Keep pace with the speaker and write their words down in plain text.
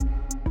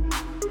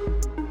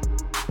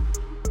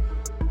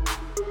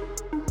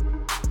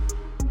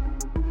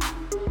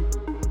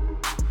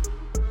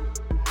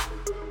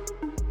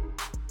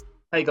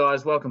Hey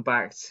guys, welcome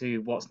back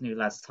to What's New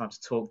Lads Time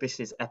to Talk. This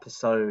is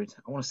episode,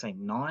 I want to say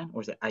 9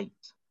 or is it 8?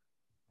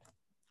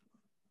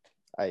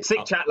 Eight.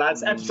 Sick chat,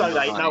 lads. Episode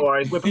 8, no Nine.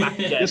 worries. We're back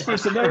again. You're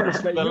supposed to know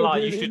this, mate. But You're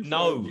like, doing you the should intro.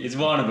 know. It's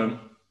one of them.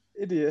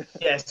 Idiot.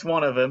 Yes,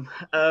 one of them.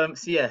 Thank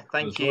It's you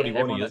already one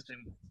everyone of that's yours.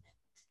 been,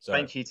 Sorry.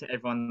 thank you to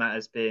everyone that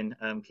has been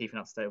keeping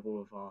up to date with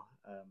all of our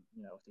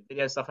obviously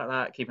video stuff like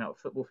that, keeping up with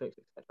football fix,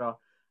 etc.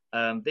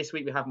 This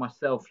week we have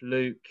myself,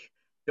 Luke,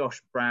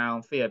 Josh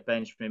Brown, Theo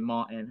Benjamin,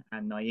 Martin,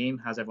 and Naeem.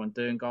 How's everyone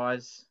doing,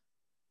 guys?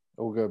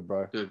 All good,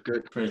 bro.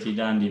 Good. Pretty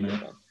dandy, mate.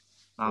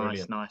 Nice,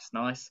 Brilliant.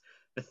 nice.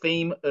 The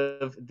theme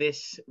of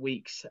this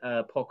week's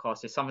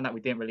podcast is something that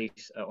we didn't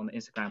release on the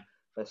Instagram,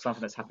 but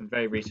something that's happened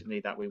very recently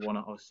that we want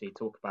to obviously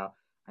talk about,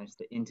 and it's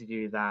the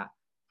interview that,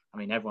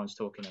 everyone's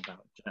talking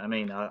about. Do you know what I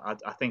mean?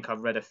 I think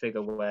I've read a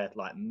figure where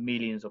like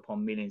millions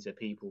upon millions of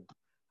people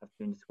have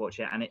been to watch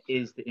it, and it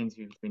is the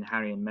interview between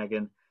Harry and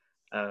Meghan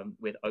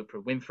with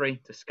Oprah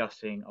Winfrey,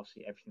 discussing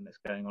obviously everything that's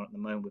going on at the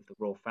moment with the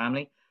royal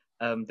family.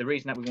 The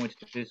reason that we wanted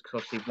to do this is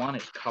because obviously, one,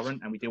 it's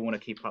current, and we do want to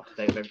keep up to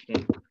date with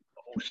everything.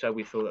 Also,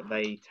 we feel that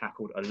they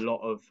tackled a lot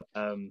of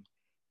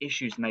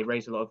issues, and they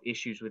raised a lot of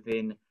issues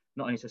within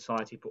not only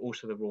society but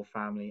also the royal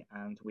family,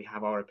 and we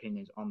have our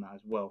opinions on that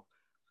as well.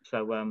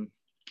 So,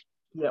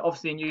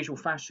 obviously in usual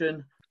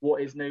fashion,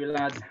 what is new,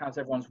 lads? How's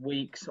everyone's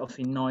weeks?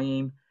 Obviously,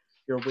 Naeem,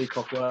 you're a week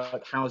off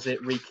work. How's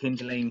it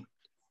rekindling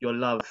your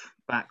love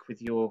back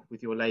with your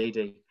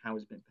lady?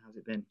 How's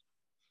it been?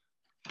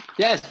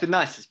 Yeah, it's been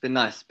nice. It's been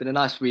a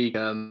nice week.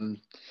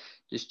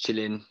 Just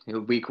chilling. A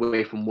week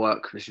away from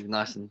work, which is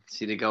nice, and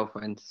see the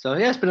girlfriend. So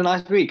yeah, it's been a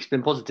nice week. It's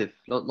been positive.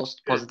 Lots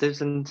of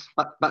positives, and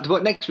back to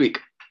work next week.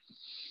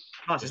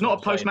 Nice. It's not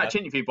a post-match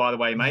interview, by the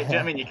way, mate. Do you know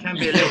what I mean? You can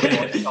be a little bit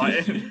more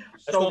excited.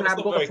 So That's I've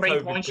not got the very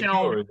 3 points,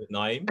 COVID-secure, is it,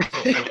 Naeem? It's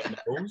not following the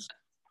rules.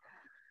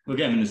 We'll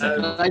get him in a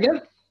second. Uh,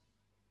 Again?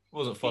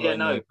 Wasn't following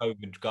no. the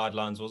COVID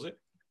guidelines, was it?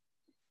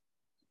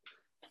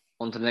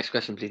 On to the next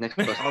question, please. Next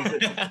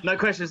question. No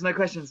questions.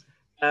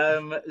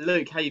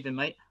 Luke, how you been,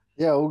 mate?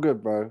 Yeah, all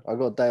good, bro. I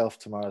got a day off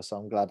tomorrow, so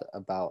I'm glad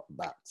about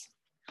that.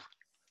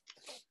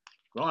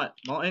 Right,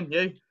 Martin,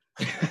 you?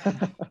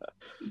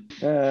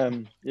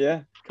 Yeah,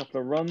 a couple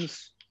of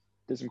runs,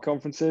 did some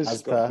conferences,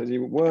 As got per. busy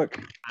with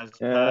work. As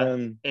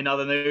Um, in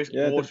other news,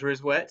 yeah, water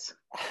is wet.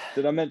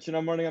 did I mention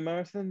I'm running a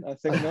marathon? I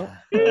think not.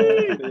 But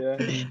yeah,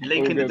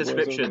 Link all in the good, boys, all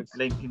description. good.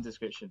 Link in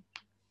description.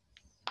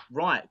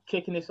 Right,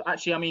 kicking this.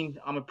 Actually,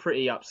 I'm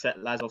pretty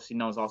upset, lads. Obviously,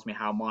 no one's asked me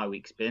how my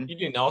week's been. You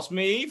didn't ask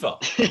me either.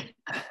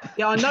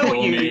 Yeah, I know what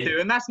Or you me. do,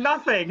 and that's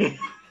nothing.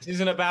 This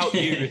isn't about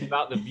you, it's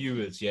about the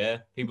viewers, yeah?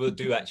 People that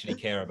do actually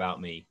care about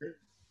me.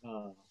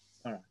 All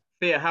right.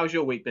 Thea, how's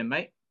your week been,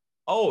 mate?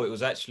 Oh, it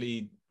was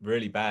actually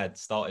really bad.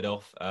 Started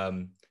off, got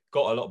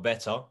a lot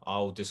better.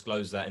 I'll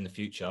disclose that in the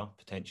future,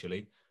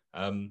 potentially.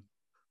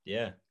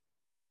 Yeah,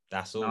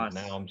 that's all. Nice.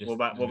 Now I'm just. What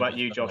about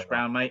you, Josh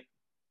Brown, mate?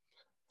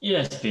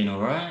 Yeah, it's been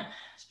all right.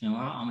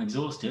 I'm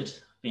exhausted.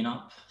 Been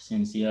up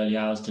since the early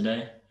hours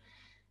today.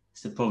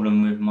 It's the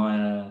problem with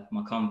my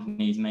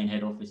company's main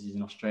head office is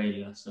in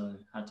Australia, so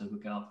I had to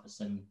get up for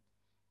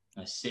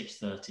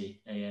 6:30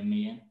 a.m.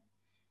 meeting.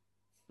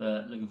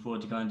 But looking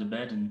forward to going to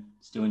bed and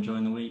still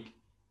enjoying the week.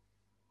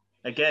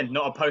 Again,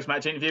 not a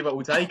post-match interview, but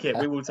we'll take it.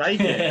 We will take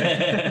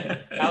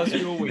it. How's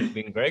your week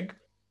been, Greg?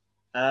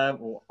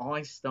 Well,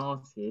 I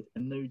started a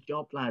new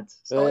job,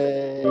 lads.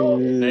 Hey.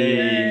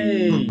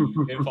 Hey.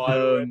 Been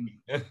fired.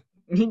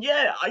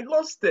 Yeah, I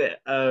lost it.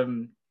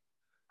 No,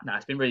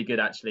 it's been really good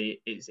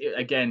actually.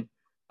 Again,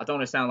 I don't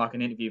want to sound like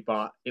an interview,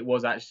 but it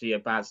was actually a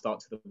bad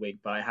start to the week,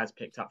 but it has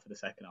picked up for the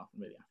second half.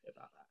 I'm really happy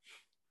about that.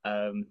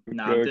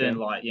 Now I'm doing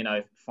like,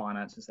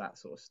 finance and that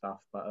sort of stuff.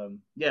 But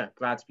yeah,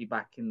 glad to be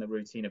back in the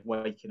routine of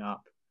waking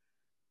up,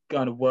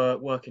 going to work,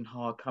 working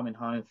hard, coming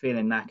home,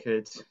 feeling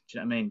knackered. Do you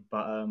know what I mean?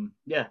 But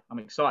yeah, I'm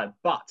excited.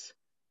 But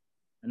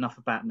enough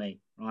about me,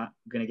 right?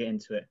 I'm going to get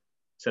into it.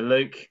 So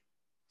Luke, take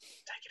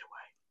it away.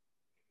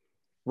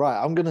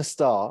 Right, I'm going to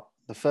start.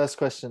 The first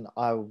question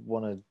I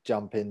want to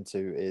jump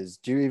into is,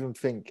 do you even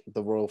think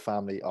the royal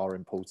family are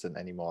important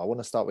anymore? I want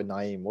to start with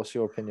Naeem. What's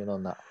your opinion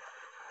on that?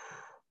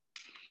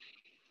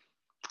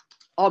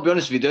 I'll be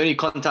honest with you. The only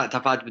contact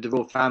I've had with the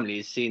royal family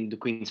is seeing the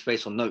Queen's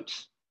face on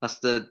notes. That's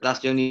the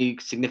only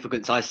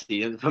significance I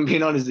see. If I'm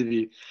being honest with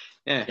you.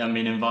 Yeah. You haven't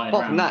been invited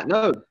Apart from round.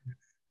 that,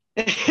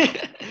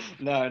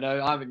 no.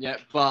 no, I haven't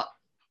yet. But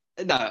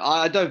no,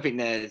 I don't think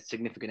they're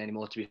significant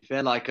anymore. To be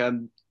fair,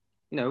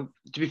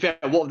 to be fair,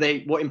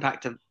 what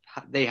impact have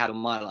they had on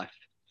my life?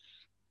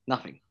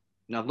 Nothing.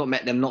 I've not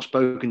met them, not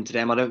spoken to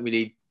them. I don't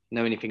really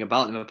know anything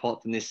about them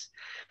apart from this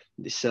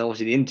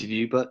obviously the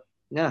interview. But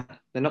yeah,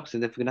 they're not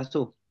significant at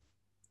all.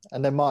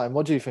 And then Martin,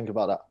 what do you think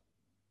about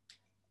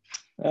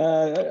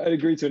that? I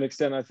agree to an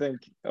extent. I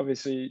think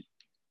obviously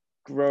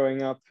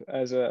growing up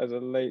as a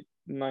late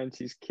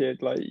 90s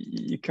kid, like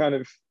you kind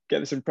of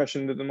get this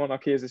impression that the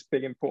monarchy is this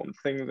big important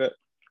thing that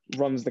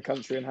runs the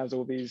country and has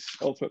all these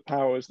ultimate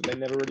powers that they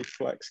never really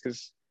flex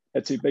because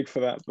they're too big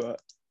for that.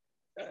 But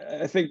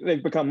I think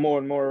they've become more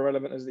and more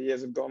irrelevant as the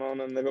years have gone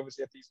on, and they've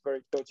obviously had these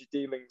very dodgy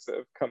dealings that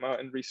have come out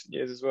in recent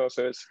years as well.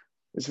 So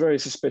it's very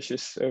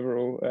suspicious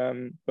overall.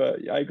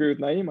 But I agree with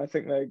Naeem. I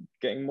think they're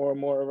getting more and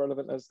more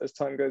irrelevant as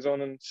time goes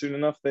on, and soon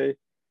enough they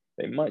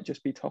might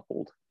just be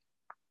toppled.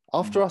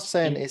 After us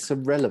saying it's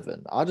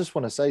irrelevant, I just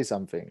want to say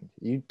something.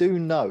 You do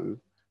know,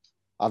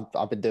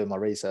 I've been doing my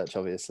research,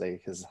 obviously,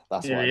 because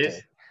that's what I do.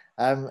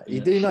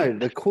 You do know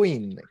the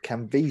Queen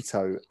can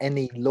veto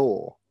any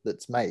law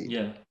that's made.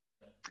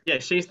 Yeah,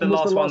 she's the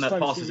last one that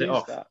passes it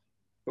off. That?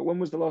 But when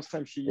was the last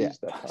time she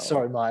used that power?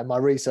 Sorry, my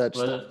research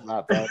stopped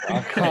that, but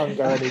I can't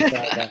go any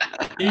further.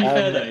 To be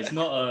fair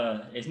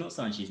though, it's not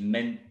something she's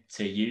meant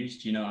to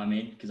use. Do you know what I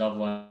mean? Because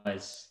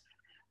otherwise,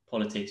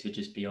 politics would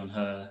just be on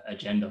her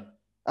agenda.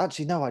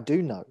 Actually, no, I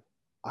do know.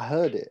 I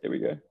heard it. Here we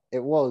go.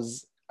 It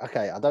was,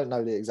 okay, I don't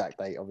know the exact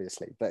date,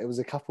 obviously, but it was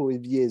a couple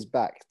of years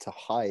back to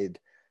hide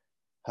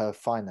her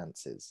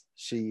finances.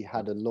 She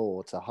had a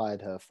law to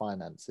hide her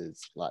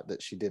finances, like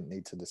that she didn't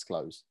need to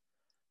disclose.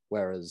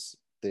 Whereas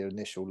the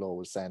initial law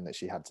was saying that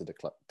she had to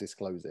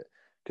disclose it.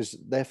 Because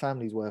their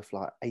family's worth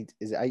like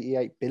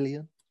 88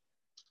 billion?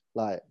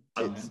 Like,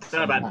 I don't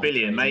know about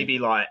billion, maybe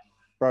like,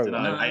 bro, know,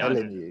 I'm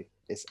telling you,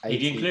 it's 88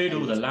 if you include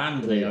all the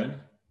land they own,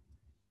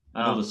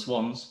 all the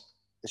swans.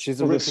 She's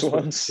the richest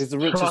woman in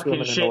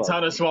the shit world.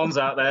 ton of swans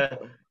out there.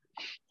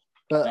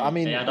 But I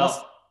mean,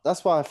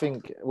 that's why I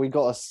think we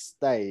got to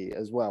stay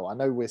as well. I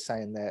know we're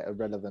saying they're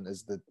irrelevant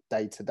as the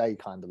day-to-day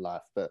kind of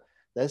life, but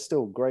they're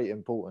still great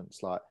importance,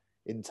 like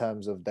in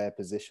terms of their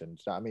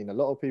positions. You know what I mean? A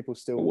lot of people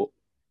still...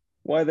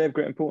 Why they have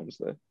great importance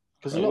though?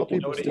 Because a lot of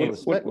people still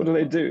respect what do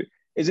they do?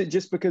 Is it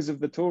just because of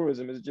the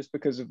tourism? Is it just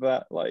because of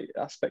that like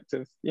aspect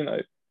of, you know,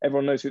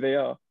 everyone knows who they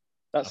are?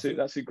 That's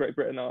who Great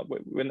Britain are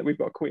when we've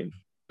got a queen.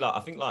 Like, I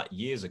think like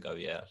years ago,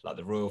 like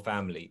the royal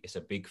family, it's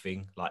a big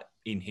thing, like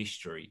in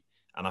history.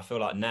 And I feel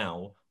like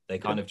now they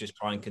kind of just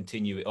try and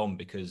continue it on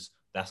because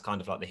that's kind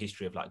of like the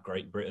history of like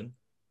Great Britain.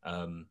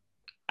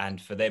 And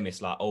for them,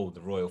 it's like, oh,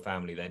 the royal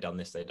family, they've done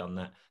this, they've done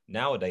that.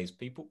 Nowadays,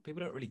 people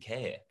don't really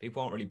care.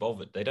 People aren't really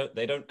bothered. They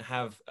don't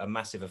have a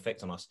massive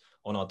effect on us,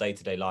 on our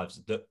day-to-day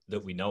lives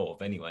that we know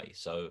of anyway.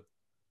 So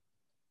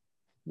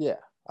yeah,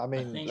 I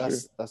mean,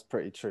 that's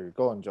pretty true.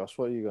 Go on, Josh.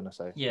 What are you going to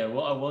say? Yeah,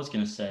 what I was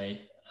going to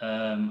say,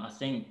 I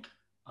think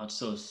I'd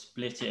sort of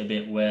split it a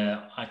bit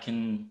where I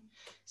can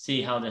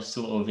see how they're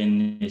sort of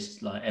in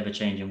this like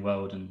ever-changing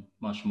world and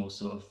much more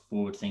sort of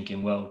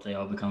forward-thinking world. They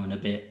are becoming a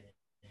bit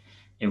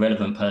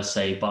irrelevant per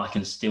se, but I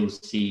can still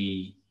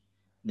see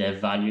their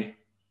value.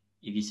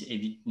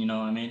 If you know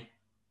what I mean.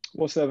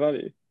 What's their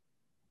value?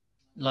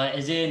 Like,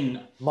 as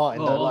in,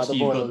 Martin don't like the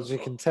Boils. You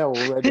can tell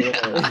already.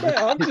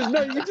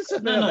 You just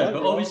said no.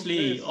 But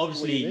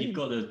obviously, you've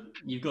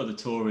got the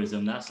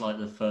tourism. That's like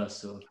the first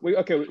sort of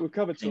we've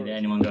covered thing that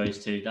anyone goes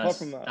to.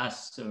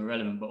 That's sort of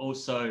relevant. But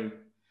also,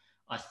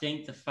 I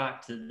think the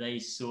fact that they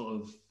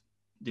sort of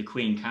the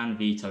Queen can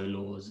veto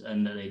laws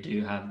and that they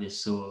do have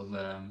this sort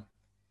of,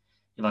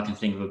 if I can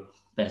think of a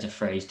better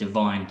phrase,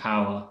 divine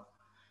power,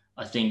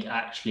 I think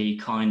actually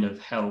kind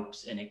of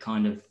helps, and it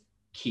kind of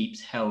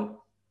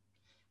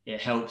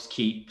helps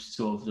keep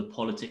sort of the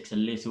politics a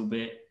little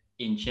bit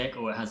in check,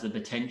 or it has the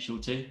potential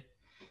to,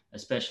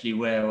 especially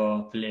where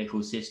our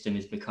political system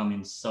is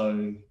becoming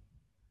so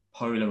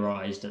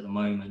polarized at the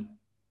moment.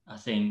 I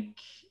think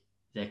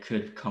there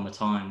could come a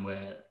time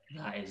where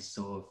that is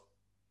sort of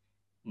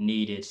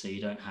needed, so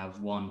you don't have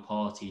one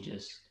party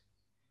just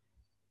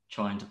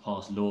trying to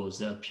pass laws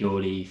that are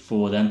purely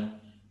for them.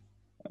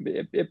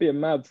 It'd be a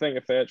mad thing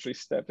if they actually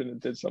stepped in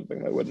and did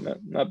something, though, wouldn't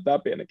it?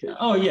 That'd be an occasion.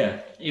 Oh yeah,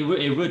 it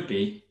would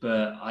be.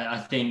 But I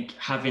think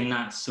having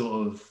that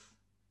sort of,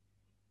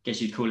 I guess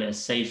you'd call it a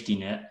safety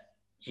net,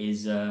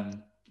 is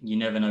you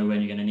never know when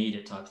you're going to need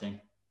it type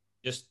thing.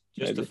 Just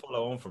to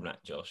follow on from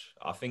that, Josh,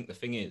 I think the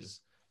thing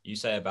is, you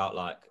say about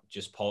like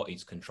just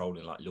parties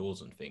controlling like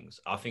laws and things.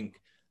 I think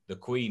the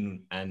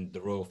Queen and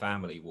the royal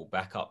family will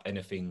back up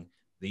anything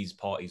these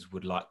parties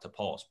would like to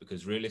pass,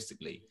 because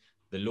realistically,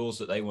 the laws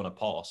that they want to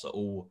pass are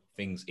all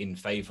things in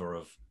favour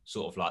of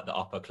sort of like the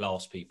upper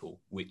class people,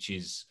 which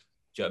is,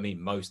 do you know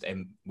what I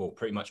mean?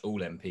 Pretty much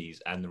all MPs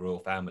and the royal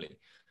family.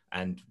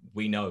 And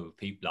we know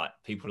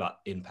people like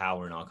in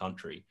power in our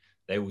country,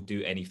 they will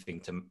do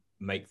anything to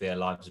make their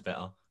lives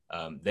better.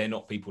 They're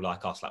not people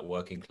like us, like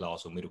working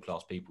class or middle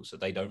class people. So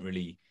they don't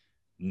really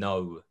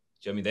know, do you know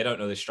what I mean? They don't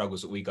know the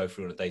struggles that we go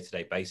through on a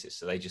day-to-day basis.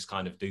 So they just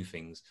kind of do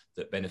things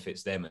that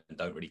benefits them and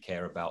don't really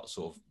care about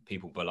sort of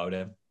people below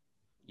them.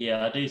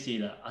 Yeah, I do see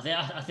that.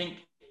 I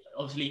think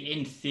obviously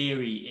in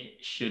theory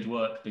it should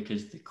work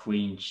because the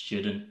Queen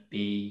shouldn't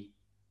be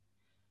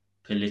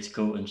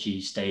political and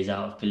she stays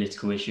out of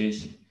political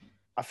issues.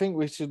 I think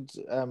we should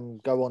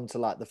go on to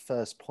like the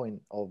first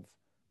point of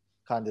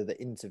kind of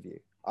the interview.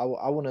 I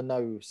want to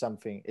know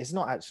something. It's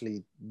not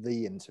actually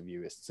the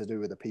interview. It's to do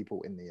with the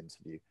people in the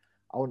interview.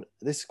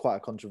 This is quite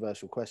a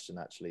controversial question,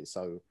 actually.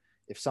 So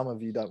if some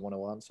of you don't want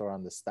to answer, I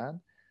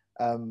understand.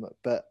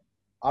 But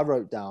I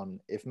wrote down,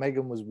 if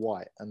Meghan was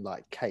white and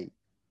like Kate,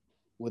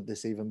 would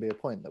this even be a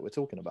point that we're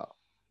talking about?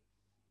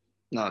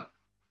 No.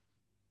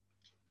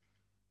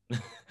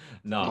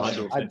 No, I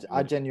 100%.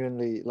 I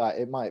genuinely, like,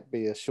 it might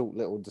be a short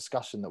little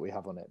discussion that we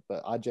have on it,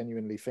 but I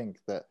genuinely think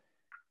that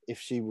if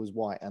she was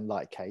white and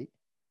like Kate,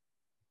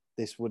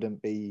 this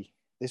wouldn't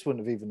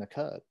have even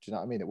occurred. Do you know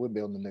what I mean? It wouldn't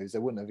be on the news.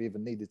 There wouldn't have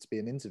even needed to be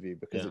an interview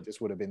because it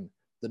just would have been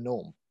the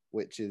norm,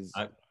 which is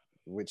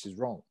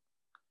wrong.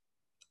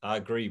 I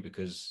agree,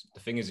 because the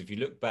thing is, if you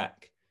look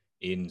back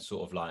in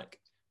sort of like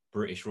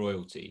British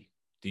royalty,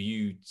 do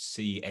you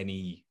see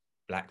any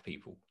black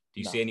people?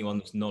 Do you see anyone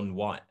that's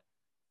non-white?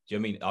 Do you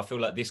know what I mean? I feel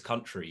like this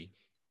country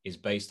is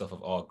based off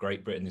of,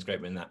 Great Britain, this Great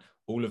Britain, that.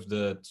 All of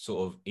the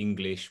sort of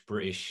English,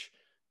 British,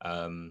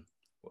 how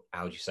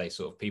would you say,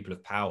 sort of people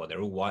of power,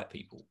 they're all white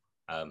people.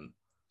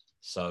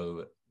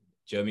 So,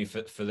 do you know what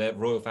I mean? For their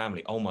royal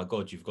family, oh my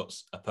God, you've got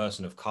a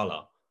person of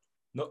colour.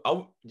 Do you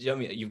know what I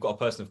mean? You've got a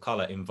person of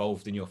colour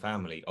involved in your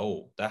family.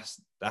 Oh, that's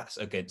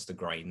against the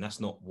grain. That's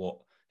not what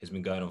has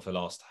been going on for the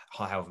last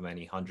however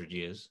many 100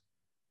 years.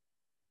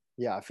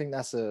 Yeah, I think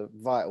that's a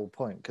vital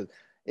point, because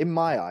in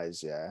my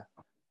eyes,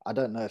 I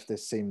don't know if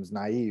this seems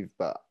naive,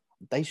 but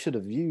they should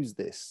have used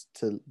this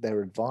to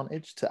their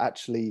advantage to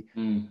actually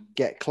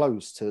get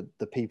close to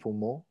the people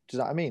more. Do you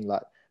know what I mean?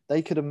 Like,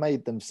 they could have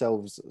made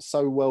themselves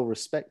so well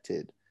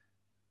respected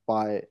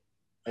by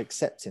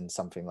accepting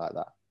something like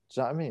that.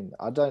 Do you know what I mean?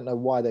 I don't know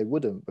why they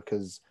wouldn't,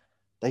 because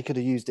they could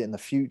have used it in the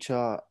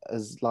future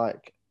as,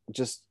 like,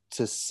 just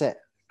to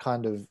set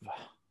kind of,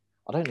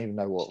 I don't even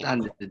know what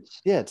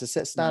standards. Yeah, to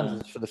set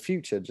standards for the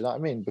future. Do you know what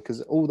I mean?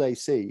 Because all they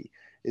see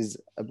is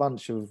a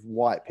bunch of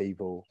white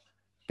people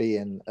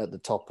being at the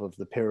top of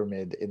the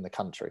pyramid in the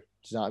country.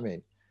 Do you know what I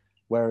mean?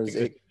 Whereas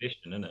it's a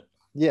tradition, isn't it?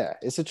 Yeah,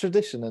 it's a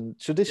tradition, and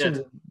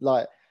traditions,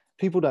 like,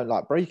 people don't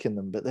like breaking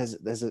them, but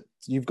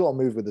you've got to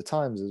move with the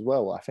times as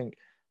well. I think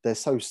they're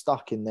so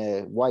stuck in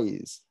their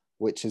ways,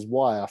 which is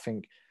why I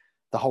think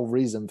the whole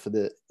reason for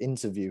the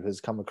interview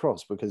has come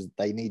across, because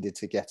they needed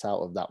to get out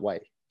of that way.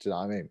 Do you know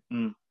what I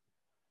mean?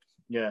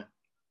 Yeah.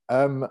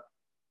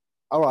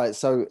 All right,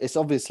 so it's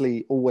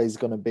obviously always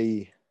going to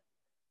be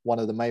one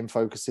of the main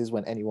focuses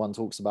when anyone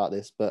talks about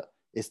this, but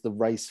it's the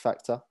race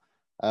factor.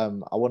 I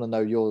want to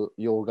know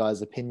your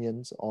guys'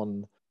 opinions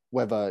on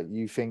whether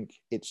you think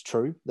it's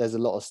true. There's a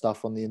lot of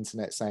stuff on the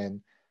internet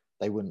saying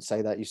they wouldn't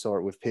say that. You saw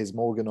it with Piers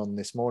Morgan on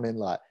This Morning.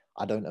 Like,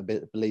 I don't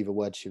believe a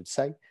word she would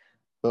say.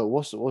 But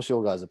what's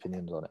your guys'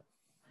 opinions on it?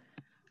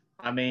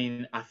 I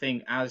mean, I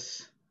think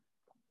as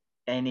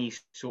any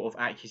sort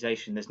of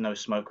accusation, there's no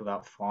smoke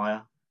without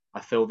fire. I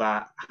feel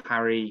that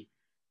Harry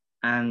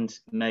and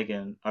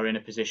Meghan are in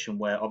a position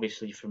where,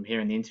 obviously, from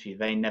hearing the interview,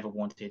 they never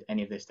wanted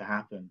any of this to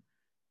happen.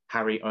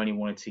 Harry only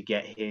wanted to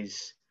get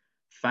his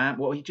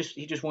he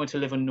just wanted to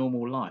live a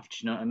normal life. Do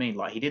you know what I mean?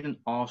 Like, he didn't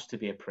ask to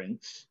be a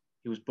prince.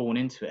 He was born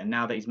into it. And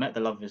now that he's met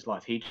the love of his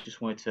life, he just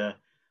wanted to,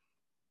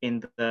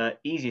 in the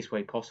easiest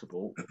way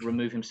possible,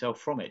 remove himself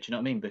from it. Do you know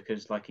what I mean?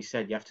 Because, like you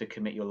said, you have to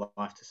commit your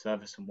life to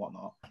service and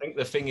whatnot. I think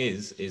the thing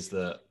is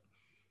that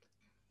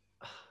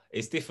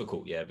it's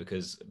difficult,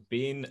 because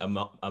being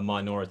a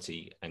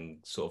minority and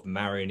sort of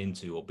marrying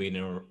into or being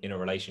in a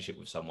relationship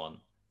with someone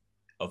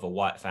of a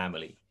white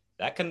family,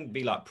 that can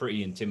be like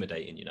pretty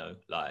intimidating,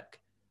 like,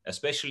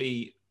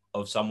 especially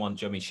of someone,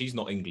 do you know what I mean? She's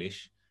not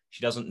English.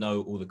 She doesn't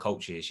know all the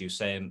culture. She was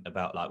saying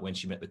about, like, when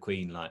she met the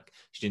Queen, like,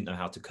 she didn't know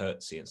how to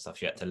curtsy and stuff.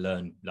 She had to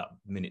learn, like,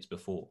 minutes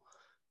before.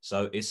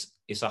 So it's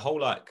a whole,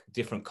 like,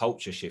 different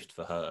culture shift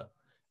for her.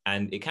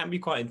 And it can be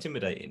quite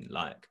intimidating.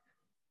 Like,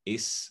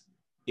 it's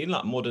in,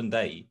 like, modern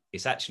day,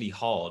 it's actually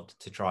hard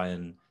to try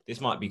and,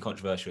 this might be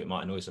controversial, it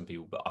might annoy some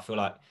people, but I feel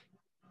like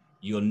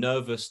you're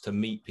nervous to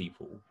meet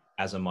people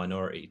as a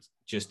minority,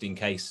 just in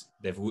case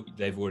they've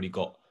already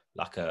got,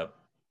 like, a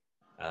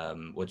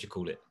what do you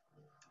call it?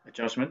 A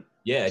judgment?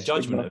 Yeah, a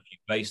judgment of you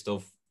based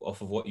off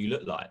of what you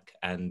look like.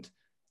 And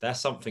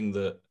that's something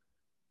that,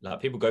 like,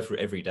 people go through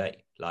every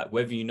day. Like,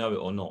 whether you know it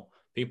or not,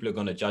 people are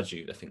going to judge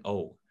you. They think,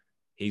 oh,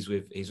 he's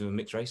with a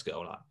mixed race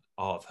girl. Like,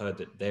 oh, I've heard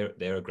that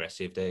they're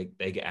aggressive. They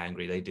get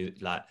angry. They do,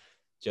 like,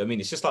 do you know what I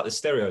mean? It's just like the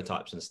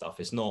stereotypes and stuff.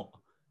 It's not,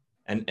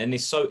 and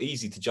it's so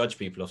easy to judge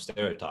people off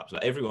stereotypes.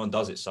 Like, everyone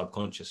does it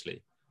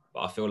subconsciously.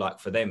 But I feel like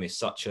for them, it's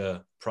such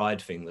a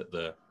pride thing that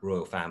the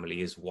royal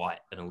family is white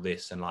and all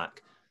this. And,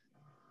 like,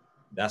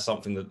 that's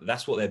something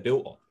that's what they're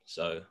built on.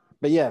 So,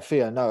 but yeah,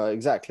 Theo, no,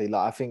 exactly.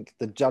 Like, I think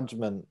the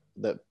judgment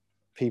that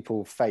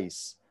people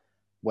face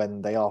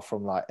when they are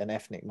from, like, an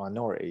ethnic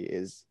minority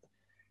is,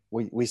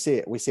 we see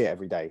it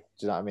every day.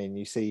 Do you know what I mean?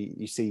 You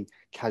see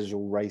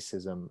casual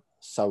racism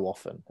so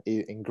often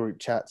in group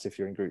chats. If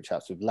you're in group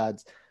chats with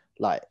lads,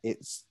 like,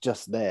 it's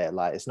just there.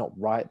 Like, it's not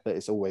right, but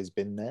it's always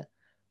been there.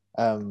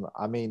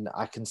 I mean,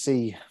 I can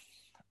see,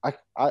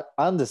 I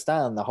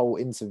understand the whole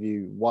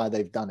interview, why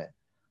they've done it.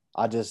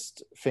 I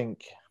just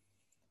think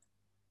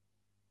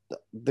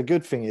the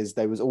good thing is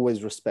they was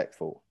always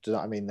respectful. Do you know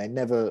what I mean? They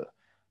never,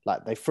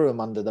 like, they threw them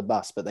under the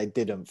bus, but they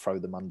didn't throw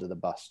them under the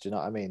bus. Do you know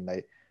what I mean?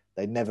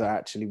 They never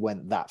actually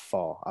went that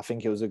far. I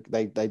think it was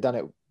they done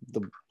it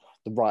the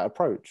right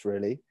approach,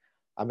 really.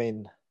 I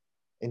mean,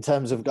 in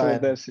terms of going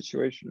their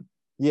situation.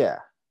 Yeah,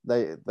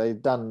 they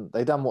done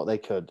what they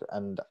could,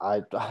 and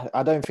I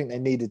don't think they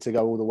needed to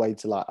go all the way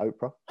to like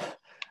Oprah,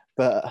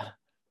 but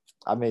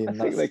I mean, I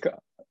think they could.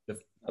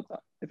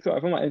 If I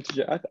might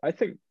interject, I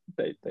think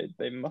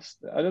they must.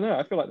 I don't know.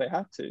 I feel like they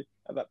had to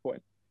at that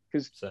point,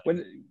 because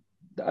when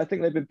I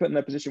think they've been put in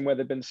a position where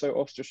they've been so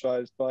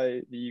ostracized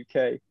by the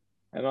UK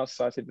and our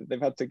society that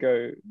they've had to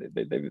go.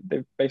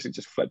 They've basically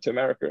just fled to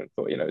America and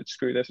thought,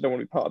 screw this. I don't want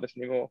to be part of this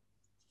anymore.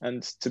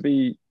 And to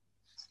be,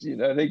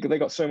 they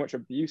got so much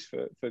abuse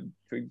for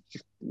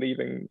just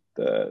leaving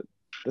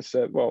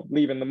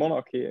leaving the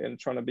monarchy and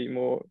trying to be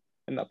more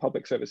in that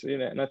public service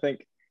unit. And I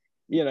think,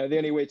 the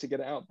only way to get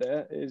it out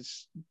there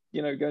is,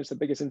 going to the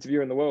biggest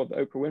interviewer in the world,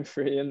 Oprah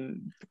Winfrey,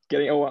 and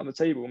getting it all out on the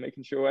table,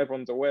 making sure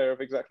everyone's aware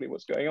of exactly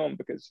what's going on,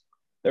 because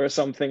there are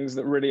some things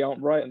that really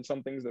aren't right and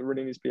some things that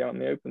really need to be out in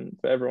the open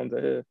for everyone to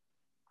hear.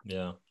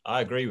 Yeah,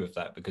 I agree with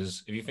that,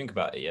 because if you think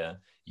about it,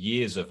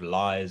 years of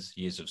lies,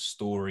 years of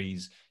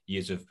stories,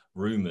 years of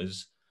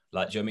rumors,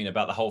 like, do you know what I mean,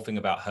 about the whole thing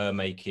about her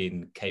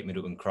making Kate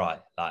Middleton cry?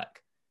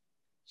 Like,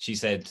 she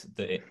said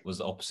that it was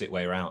the opposite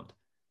way around,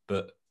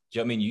 but do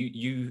you know what I mean?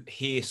 You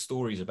hear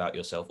stories about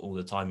yourself all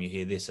the time. You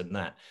hear this and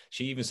that.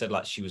 She even said,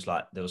 like, she was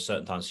like, there were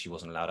certain times she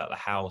wasn't allowed out of the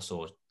house,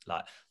 or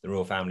like the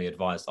royal family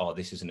advised, oh,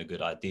 this isn't a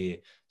good idea.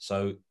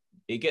 So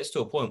it gets to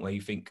a point where you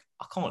think,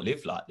 I can't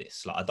live like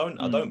this. Like, I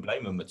don't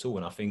blame them at all.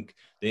 And I think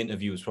the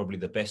interview was probably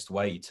the best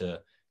way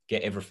to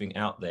get everything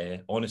out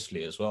there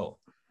honestly as well.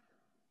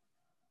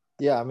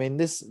 Yeah, I mean,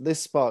 this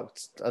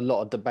sparked a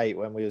lot of debate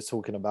when we were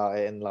talking about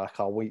it in like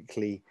our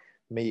weekly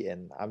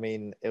meeting. I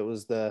mean, it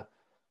was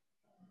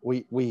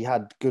we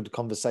had good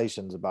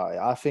conversations about it.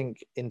 I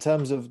think in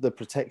terms of the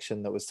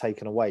protection that was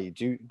taken away,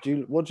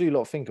 what do you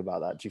lot think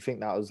about that? Do you think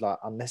that was like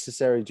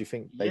unnecessary? Do you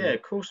think Yeah,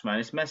 of course, man.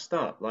 It's messed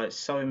up. Like,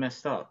 so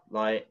messed up.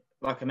 Like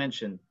I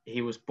mentioned,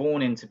 he was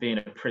born into being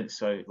a prince,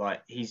 so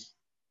like he's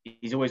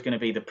always going to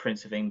be the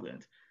Prince of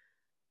England.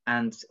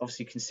 And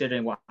obviously,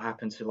 considering what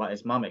happened to like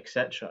his mum,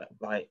 etc.,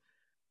 like,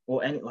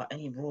 or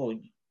any royal,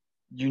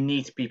 you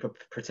need to be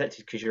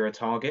protected because you're a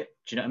target.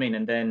 Do you know what I mean?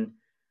 And then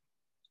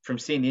from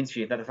seeing the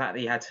interview, that the fact that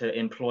he had to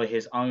employ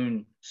his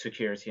own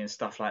security and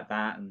stuff like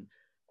that, and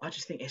I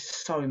just think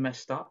it's so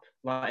messed up.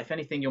 Like, if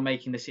anything, you're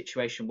making the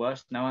situation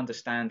worse. Now, I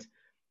understand,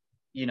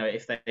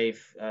 if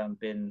they've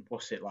been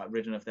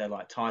ridden of their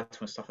like title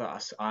and stuff like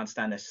that, I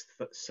understand there's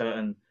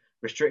certain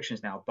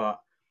restrictions now. But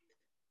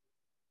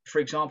for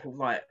example,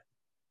 like,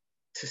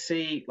 to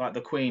see like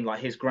the Queen, like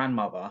his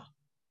grandmother,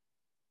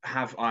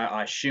 have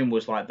I assume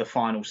was like the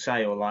final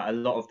say, or like a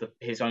lot of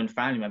his own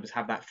family members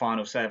have that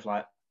final say of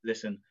like,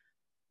 listen,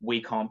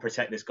 we can't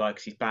protect this guy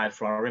because he's bad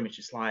for our image.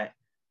 It's like,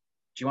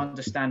 do you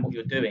understand what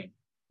you're doing?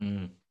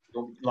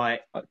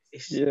 Like,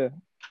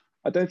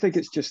 I don't think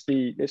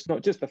it's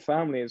not just the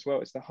family as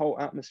well. It's the whole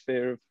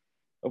atmosphere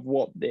of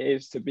what it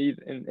is to be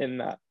in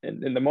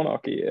the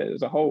monarchy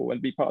as a whole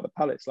and be part of the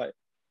palace. Like,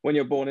 when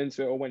you're born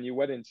into it or when you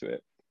wed into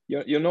it,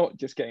 you're not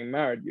just getting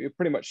married. You're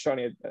pretty much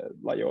shining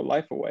like your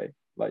life away.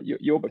 Like,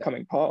 you're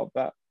becoming part of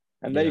that.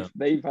 And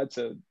they've had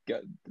to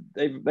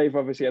they've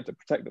obviously had to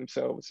protect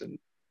themselves and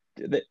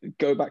they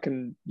go back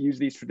and use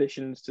these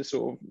traditions to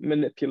sort of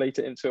manipulate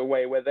it into a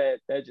way where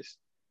they're just,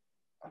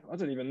 I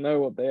don't even know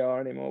what they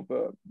are anymore,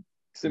 but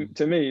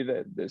to me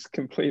there's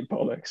complete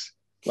bollocks.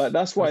 Like,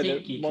 that's why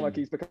the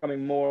monarchy is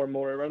becoming more and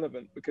more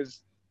irrelevant, because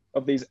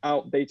of these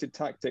outdated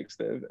tactics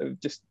that have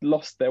just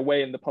lost their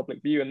way in the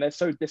public view, and they're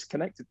so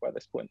disconnected by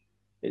this point.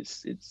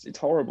 It's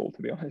horrible,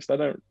 to be honest.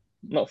 I'm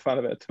not a fan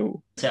of it at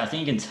all. So I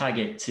think you can tag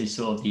it to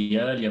sort of the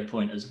earlier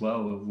point as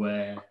well, of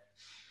where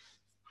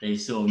they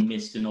sort of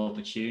missed an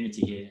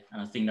opportunity here.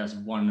 And I think that's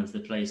one of the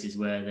places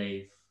where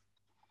they've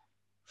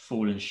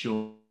fallen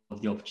short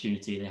of the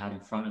opportunity they had in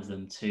front of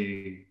them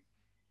to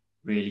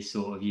really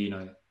sort of,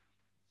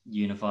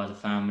 unify the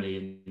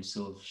family and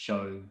sort of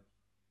show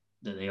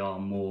that they are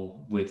more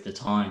with the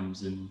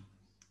times and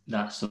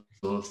that sort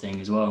of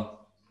thing as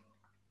well.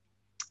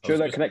 Show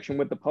that connection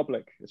with the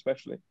public,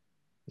 especially.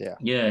 Yeah,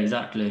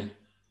 exactly. I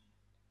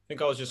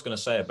think I was just going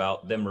to say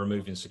about them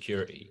removing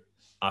security.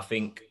 I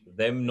think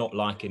them not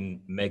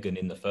liking Meghan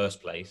in the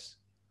first place,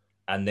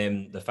 and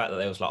then the fact that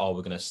they was like, oh,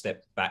 we're going to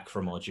step back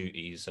from our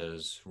duties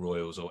as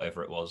royals or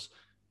whatever it was,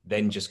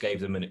 then just gave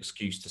them an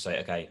excuse to say,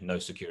 okay, no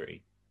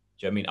security.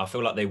 Do you know what I mean? I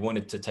feel like they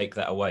wanted to take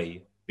that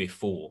away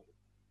before.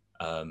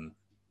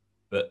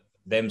 But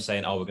them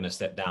saying, oh, we're going to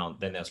step down,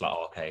 then it's like,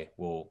 oh, okay,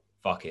 well,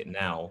 fuck it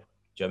now.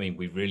 Do you know what I mean?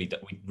 We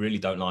really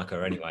don't like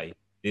her anyway.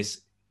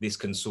 This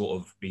can sort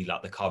of be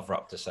like the cover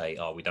up to say,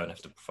 oh, we don't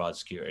have to provide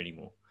security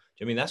anymore.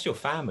 Do you know what I mean? That's your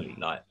family.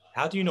 Like,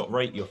 how do you not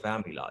rate your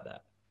family like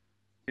that?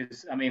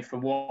 Because, I mean,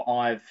 from what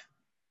I've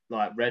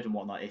like read and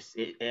whatnot,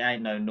 it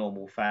ain't no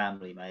normal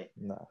family, mate.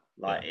 No.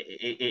 Like,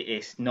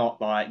 it's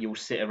not like you'll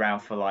sit around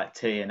for like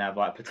tea and have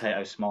like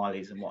potato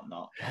smileys and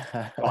whatnot.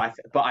 but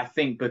I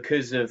think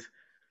because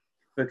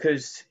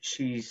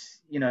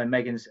she's,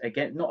 Meghan's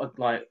again, not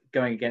like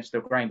going against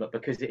the grain, but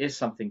because it is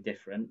something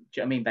different.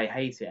 Do you know what I mean? They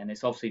hate it, and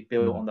it's obviously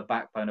built on the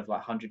backbone of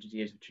like hundreds of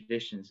years of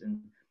traditions. And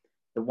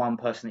the one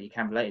person that you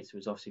can relate to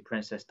is obviously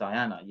Princess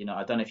Diana.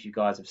 I don't know if you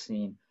guys have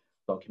seen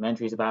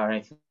documentaries about her or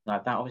anything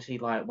like that. Obviously,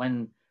 like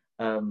when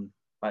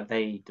like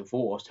they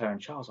divorced, her and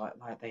Charles,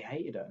 like they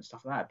hated her and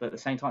stuff like that. But at the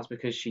same time, it's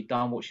because she'd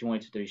done what she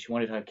wanted to do. She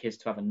wanted her kids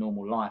to have a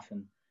normal life.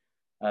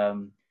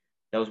 And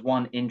there was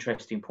one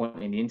interesting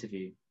point in the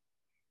interview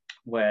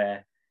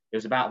where it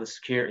was about the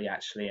security,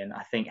 actually. And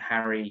I think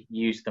Harry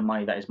used the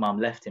money that his mum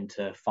left him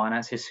to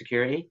finance his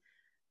security.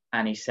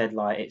 And he said,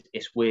 like,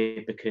 it's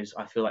weird because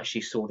I feel like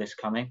she saw this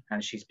coming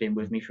and she's been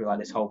with me through like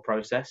this whole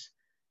process.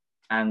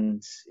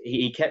 And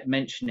he kept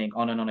mentioning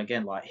on and on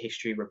again, like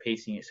history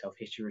repeating itself.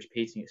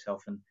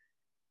 And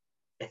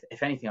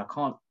if anything, I'm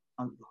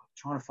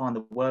trying to find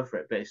the word for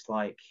it, but it's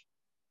like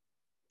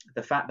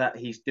the fact that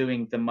he's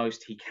doing the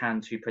most he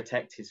can to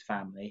protect his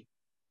family.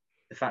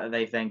 The fact that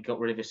they've then got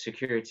rid of his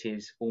security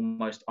is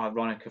almost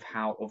ironic of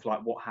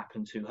what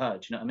happened to her.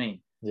 Do you know what I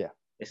mean? Yeah.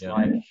 It's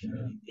like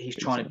he's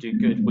trying to do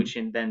good, which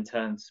then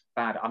turns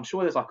bad. I'm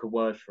sure there's like a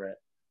word for it,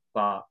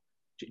 but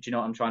do you know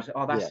what I'm trying to say?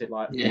 Oh, that's it,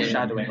 like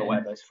foreshadowing or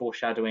whatever. It's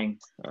foreshadowing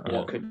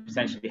what could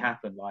potentially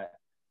happen. Like,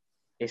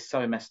 it's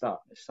so messed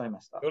up.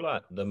 I feel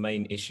like the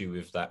main issue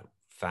with that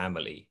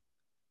family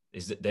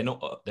is that they're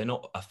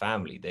not a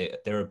family.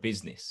 They're a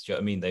business. Do you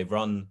know what I mean? They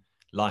run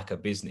like a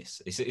business.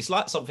 It's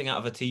like something out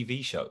of a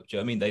TV show. Do you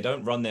know what I mean? They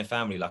don't run their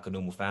family like a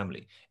normal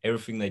family.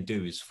 Everything they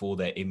do is for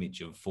their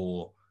image and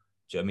for,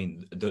 do you know what I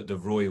mean, the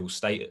royal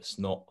status,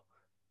 not,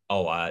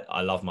 oh,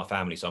 I love my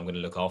family, so I'm going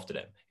to look after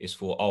them. It's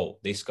for, oh,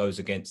 this goes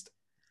against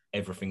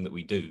everything that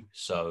we do.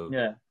 So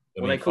yeah.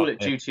 Well, they call it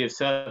duty of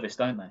service,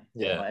 don't they?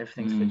 Yeah. Like,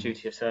 everything's for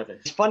duty of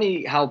service. It's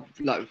funny how,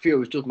 like, Theo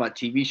was talking about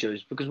TV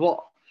shows, because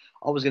what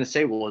I was going to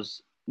say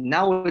was,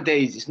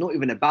 nowadays, it's not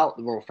even about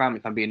the royal family,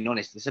 if I'm being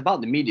honest. It's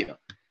about the media.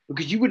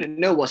 Because you wouldn't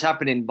know what's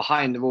happening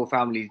behind the royal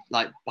family,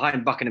 like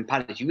behind Buckingham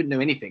Palace. You wouldn't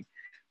know anything.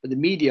 But the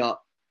media,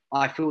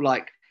 I feel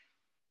like,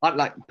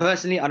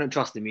 personally, I don't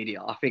trust the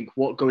media. I think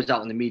what goes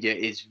out on the media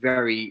is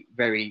very,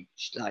 very,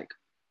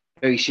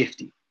 very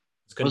shifty.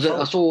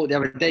 I saw the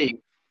other day,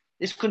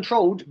 it's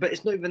controlled, but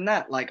it's not even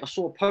that. Like, I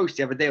saw a post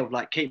the other day of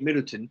like Kate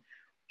Middleton.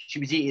 She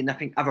was eating, I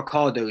think,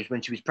 avocados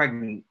when she was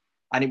pregnant,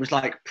 and it was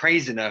like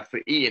praising her for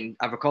eating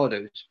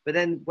avocados. But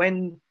then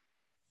when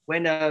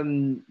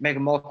Meghan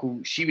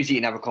Markle, she was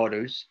eating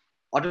avocados,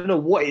 I don't know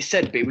what it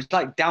said, but it was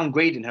like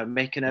downgrading her,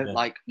 making her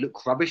like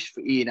look rubbish for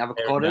eating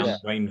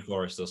avocados.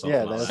 Rainforest or something.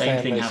 Yeah,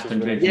 same thing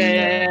happened with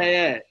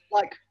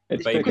Like,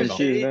 it's because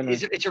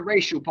because it's a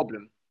racial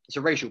problem. It's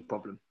a racial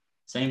problem.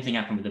 Same thing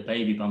happened with the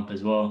baby bump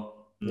as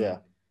well. Yeah.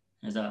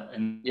 Is that,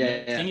 and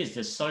the thing is,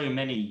 there's so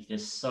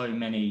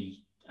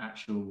many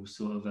actual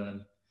sort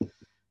of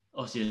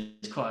obviously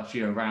there's quite a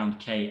few around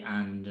Kate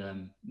and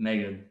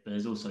Meghan, but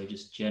there's also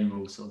just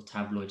general sort of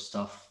tabloid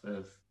stuff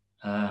of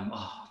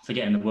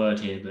forgetting the word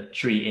here, but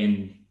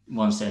treating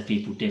one set of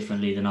people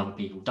differently than other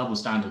people. Double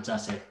standards,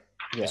 that's it.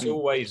 Yeah. It's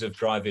all ways of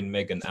driving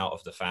Meghan out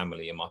of the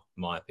family, in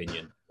my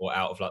opinion, or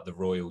out of like the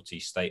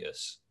royalty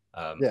status,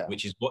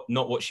 which is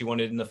not what she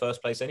wanted in the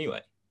first place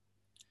anyway.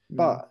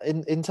 But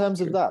in terms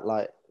of that,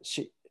 like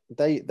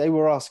they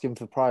were asking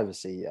for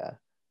privacy, yeah.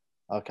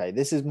 Okay,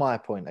 this is my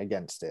point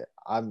against it.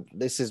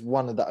 This is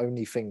one of the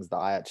only things that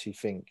I actually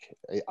think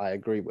I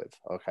agree with.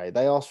 Okay,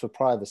 they asked for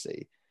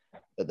privacy,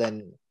 but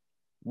then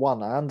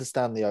one, I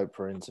understand the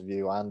Oprah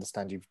interview. I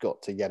understand you've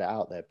got to get it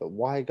out there, but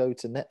why go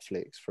to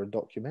Netflix for a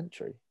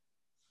documentary?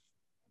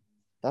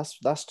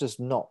 That's just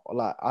not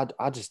like I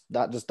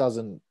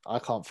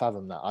can't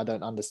fathom that. I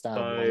don't understand.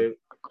 So,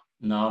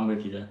 no, I'm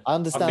with you there. I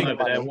understand.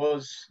 But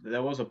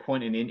there was a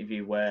point in the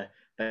interview where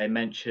they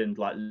mentioned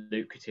like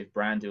lucrative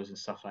brand deals and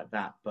stuff like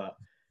that, but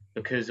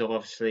because of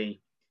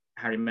obviously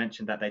Harry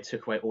mentioned that they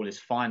took away all his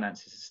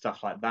finances and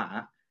stuff like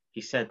that,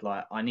 he said,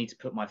 like, I need to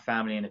put my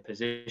family in a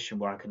position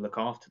where I can look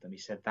after them. He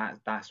said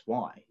that's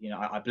why. You know,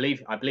 I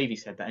believe he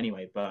said that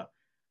anyway, but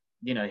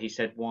you know, he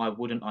said, why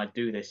wouldn't I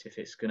do this if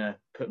it's gonna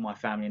put my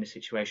family in a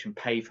situation,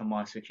 pay for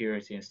my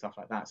security and stuff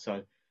like that?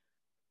 So,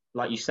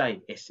 like you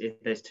say,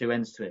 there's two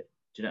ends to it.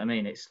 Do you know what I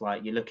mean? It's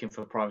like you're looking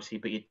for privacy,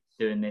 but you're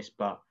doing this,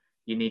 but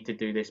you need to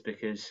do this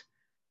because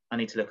I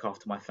need to look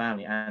after my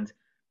family. And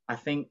I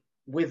think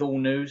with all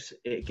news,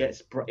 it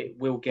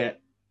will get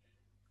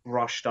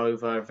brushed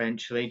over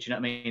eventually. Do you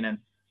know what I mean? And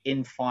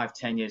in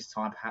 5-10 years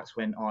time, perhaps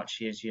when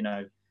Archie is, you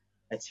know,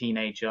 a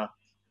teenager,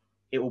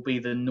 it will be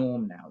the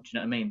norm now. Do you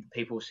know what I mean?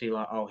 People will see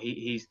like, oh,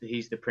 he's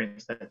the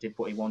prince that did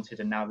what he wanted,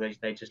 and now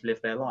they just live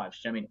their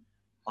lives. Do you know what I mean?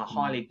 I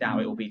highly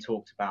doubt it will be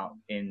talked about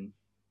in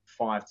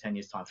 5-10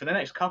 years time. For the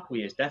next couple of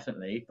years,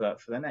 definitely, but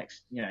for the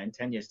next, you know, in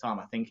 10 years time,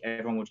 I think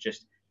everyone would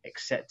just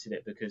accepted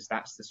it because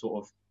that's the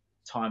sort of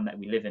time that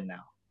we live in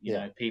now. You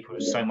know, people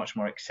are so much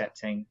more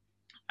accepting,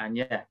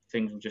 and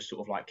things will just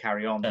sort of like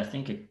carry on. I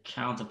think a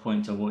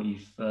counterpoint to what you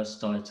first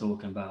started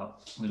talking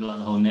about with like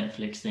the whole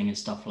Netflix thing and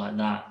stuff like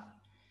that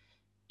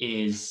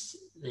is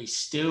they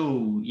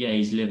still,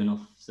 he's living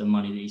off the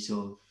money that he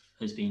sort of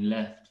has been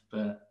left,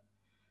 but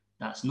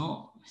it's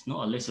not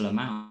a little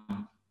amount.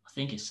 I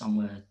think it's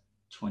somewhere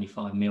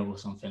 25 mil or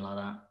something like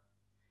that.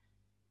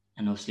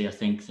 And obviously I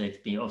think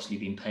they've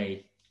been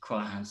paid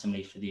quite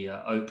handsomely for the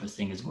Oprah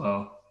thing as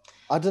well.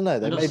 I don't know.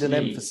 They And made an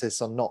obviously-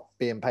 emphasis on not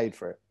being paid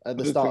for it at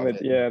the I start of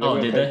think it. yeah, they Oh,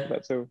 weren't did paid they? for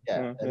that too.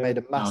 Yeah, they made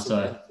a massive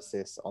sorry.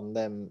 emphasis on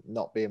them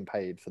not being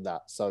paid for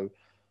that. So,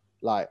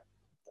 like,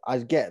 I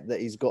get that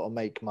he's got to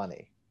make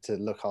money to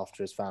look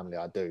after his family.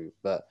 I do,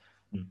 but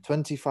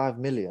 25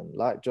 million,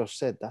 like Josh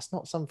said, that's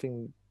not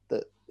something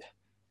that,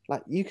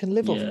 like, you can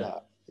live off Yeah.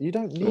 that. You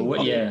don't need.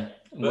 Well, yeah,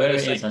 But where at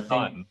it the is, I same think.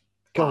 time,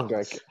 Go on,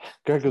 Greg.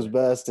 Greg was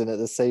bursting at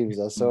the seams.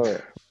 I saw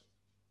it.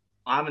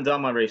 I haven't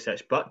done my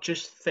research, but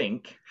just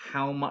think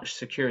how much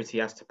security he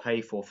has to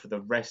pay for the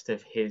rest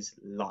of his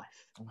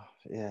life.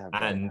 Yeah,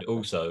 but- and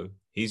also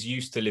he's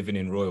used to living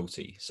in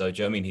royalty. So do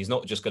you know what I mean? He's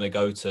not just going to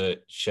go to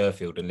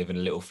Sherfield and live in a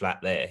little flat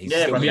there. He's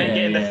Yeah, still bro, you ain't Yeah,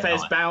 getting the yeah.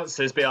 Fez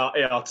bouncers, be like,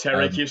 yeah,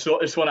 Tarek, Um, you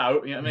sort this one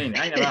out. You know what I mean?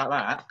 Ain't about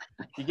that.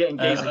 You're getting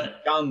geezers with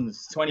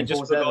guns And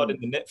just 24/7. regarding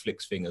the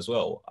Netflix thing as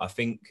well, I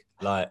think,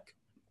 like,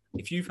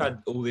 if you've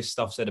had all this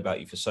stuff said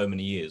about you for so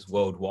many years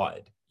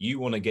worldwide, you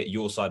want to get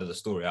your side of the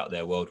story out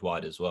there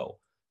worldwide as well.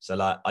 So,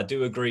 like, I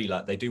do agree,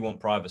 like, they do want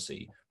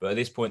privacy, but at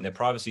this point, their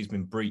privacy's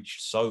been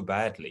breached so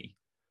badly.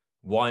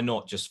 Why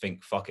not just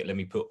think, fuck it, let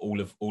me put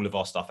all of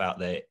our stuff out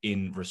there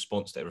in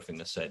response to everything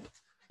that's said?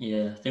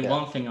 Yeah, I think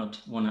one thing I'd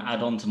want to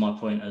add on to my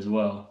point as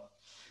well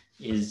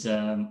is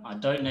I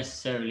don't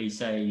necessarily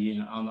say,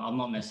 I'm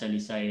not necessarily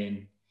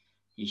saying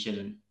he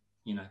shouldn't,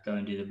 go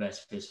and do the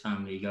best for his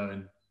family, go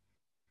and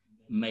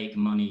make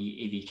money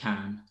if he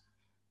can.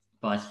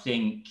 But I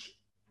think,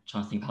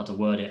 trying to think how to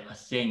word it, I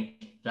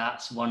think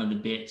that's one of the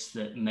bits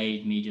that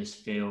made me just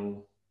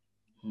feel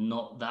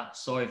not that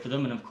sorry for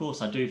them. And of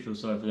course, I do feel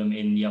sorry for them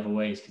in the other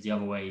ways, because the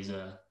other ways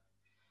are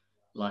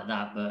like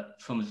that.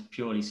 But from a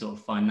purely sort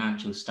of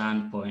financial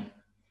standpoint,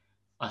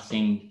 I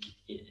think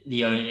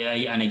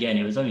and again,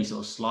 it was only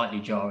sort of slightly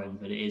jarring,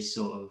 but it is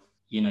sort of,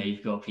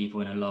 you've got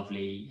people in a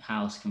lovely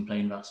house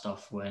complain about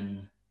stuff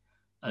when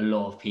a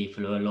lot of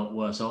people are a lot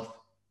worse off.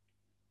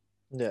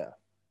 Yeah,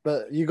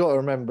 but you got to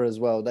remember as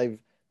well, they've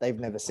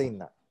never seen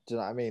that. Do you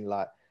know what I mean?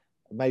 Like,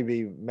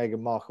 maybe Meghan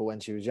Markle when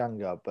she was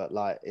younger, but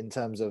like in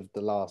terms of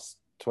the last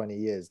 20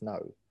 years, no.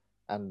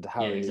 And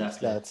Harry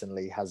exactly.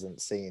 certainly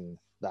hasn't seen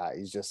that.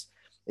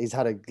 He's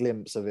had a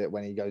glimpse of it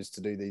when he goes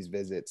to do these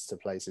visits to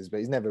places, but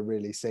he's never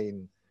really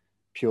seen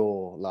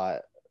pure,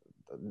 like,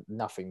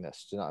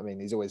 nothingness. Do you know what I mean?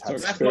 He's always had.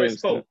 So That's not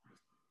his fault.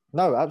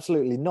 No,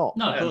 absolutely not.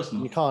 No, of course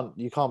not.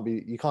 You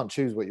can't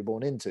choose what you're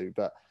born into.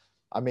 But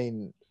I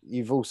mean,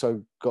 you've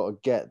also got to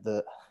get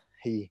that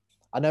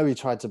I know he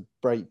tried to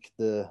break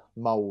the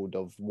mold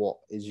of what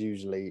is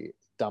usually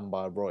done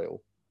by a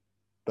royal,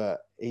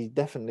 but he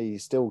definitely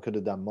still could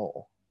have done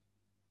more.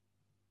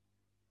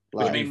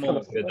 What do you mean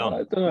more?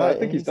 I don't know. I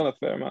think he's done a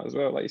fair amount as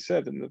well, like you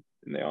said, in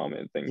the army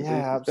and things.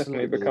 Yeah, he's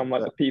definitely become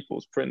like the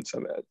people's prince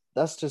of it.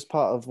 That's just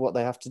part of what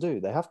they have to do.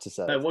 They have to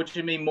serve. No, what do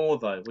you mean more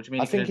though? What do you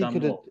mean? I think he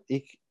could have.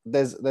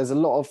 There's a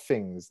lot of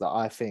things that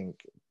I think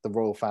the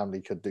royal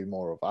family could do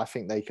more of. I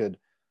think they could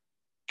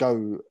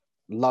go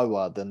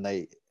lower than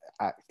they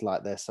act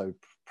like they're so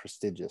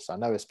prestigious. I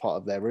know it's part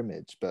of their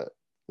image, but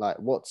like,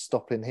 what's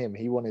stopping him?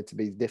 He wanted to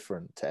be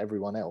different to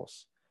everyone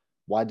else.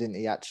 Why didn't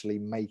he actually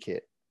make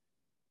it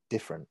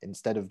different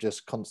instead of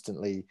just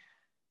constantly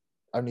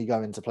only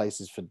going to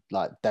places for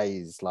like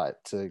days, like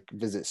to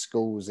visit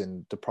schools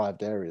in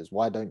deprived areas?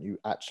 Why don't you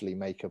actually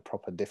make a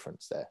proper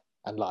difference there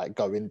and like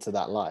go into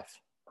that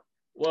life?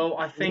 Well,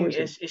 I think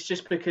it's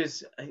just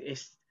because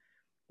it's,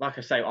 like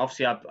I say,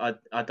 obviously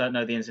I don't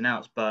know the ins and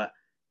outs, but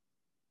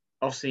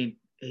obviously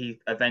he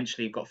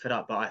eventually got fed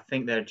up. But I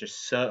think there are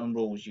just certain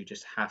rules you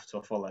just have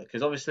to follow,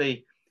 because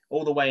obviously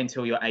all the way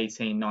until you're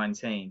 18,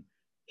 19,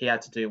 he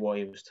had to do what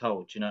he was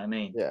told. Do you know what I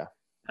mean? Yeah.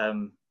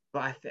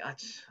 But I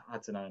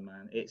don't know,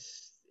 man.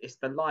 It's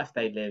the life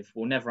they live.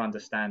 We'll never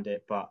understand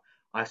it. But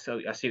I see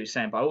what you're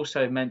saying. But I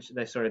also mentioned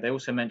they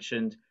also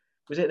mentioned,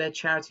 was it their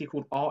charity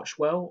called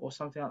Archwell or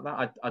something like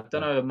that? I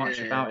don't know much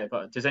about it,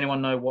 but does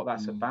anyone know what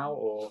that's about?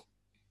 Or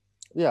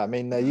yeah, I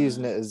mean, they're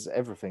using it as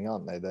everything,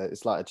 aren't they?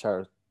 It's like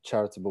a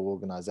charitable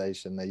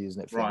organization. They're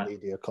using it for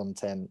media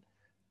content.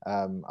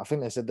 I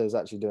think they said they was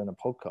actually doing a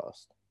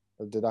podcast.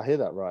 Did I hear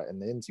that right in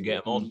the interview?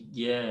 Get them on.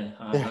 Yeah.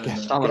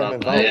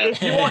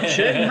 If you're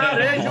watching,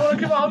 Harry, do you want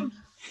to come on?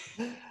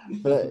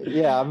 But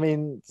yeah, I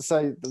mean,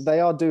 so they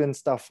are doing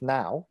stuff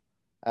now,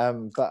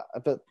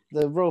 but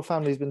the royal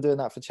family's been doing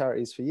that for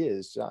charities for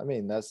years. Do you know what I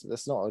mean?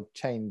 That's not a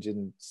change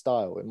in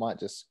style. It might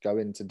just go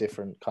into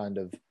different kind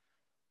of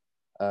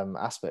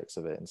aspects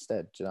of it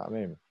instead. Do you know what I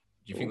mean?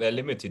 Do you think they're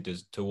limited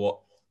as to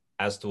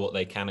what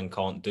they can and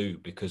can't do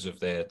because of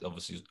their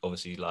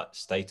obviously like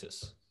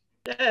status?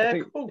 Yeah,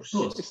 of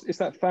course. It's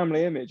that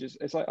family image.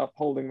 It's like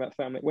upholding that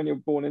family. When you're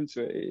born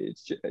into it,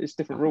 it's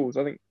different rules.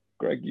 I think,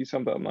 Greg, you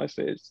summed it up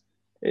nicely.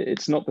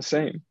 It's not the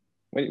same.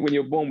 When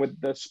you're born with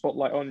the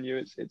spotlight on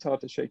you, it's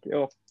hard to shake it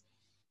off.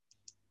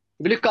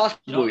 But look at us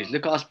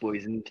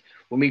boys, and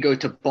when we go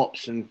to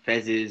Bops and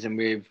Fezzes and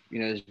we've,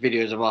 there's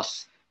videos of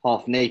us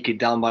half naked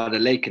down by the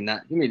lake and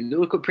that.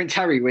 Look at Prince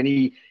Harry when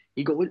he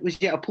got, was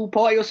he at a pool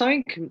party or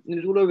something? It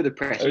was all over the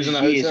press. It was in a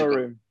hotel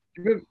room.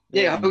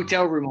 Yeah,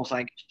 hotel room or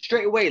something.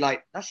 Straight away,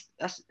 like that's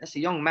a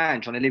young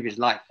man trying to live his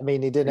life. I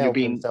mean, he didn't And help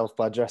you're being- himself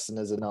by dressing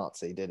as a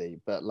Nazi, did he?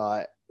 But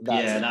like,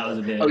 that's, Yeah, that was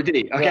a bit. Oh, did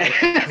he? Okay.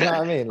 You know what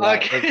I mean?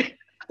 Like, Okay.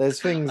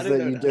 there's things I didn't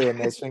that know you that. do and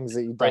there's things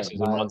that you don't. Racism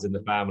Like, runs in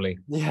the family.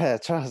 yeah,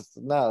 trust.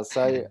 No,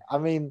 so I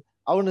mean,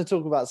 I want to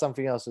talk about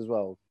something else as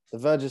well. The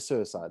verge of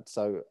suicide.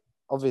 So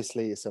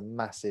obviously, it's a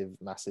massive,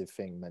 massive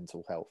thing.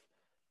 Mental health,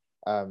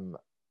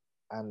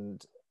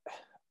 and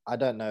I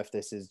don't know if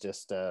this is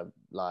just a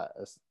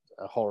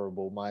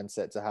horrible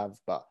mindset to have,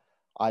 but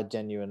I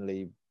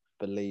genuinely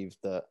believe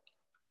that.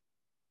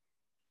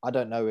 I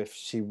don't know if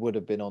she would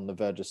have been on the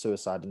verge of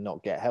suicide and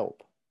not get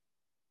help.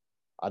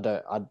 I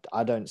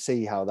don't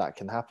see how that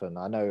can happen.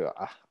 I know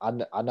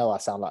I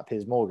sound like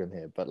Piers Morgan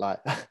here, but like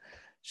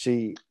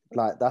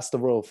that's the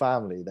royal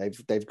family.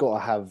 They've got to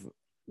have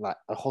like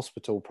a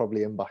hospital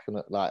probably in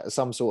Buckingham, like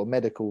some sort of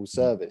medical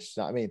service.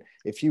 You know what I mean?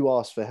 If you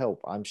ask for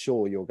help, I'm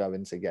sure you're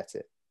going to get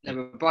it. No,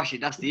 but Brashi,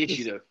 that's the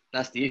issue though.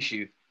 That's the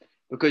issue.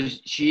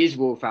 Because she is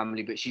royal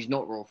family, but she's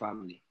not royal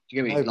family. Do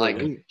you get me? No,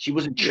 like she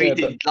wasn't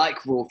treated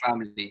like royal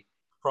family.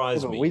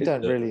 Surprise But me. we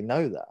don't that- really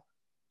know that.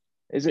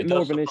 Is it It more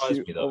does of an surprise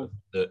issue me though of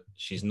that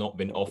she's not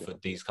been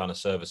offered these kind of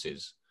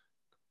services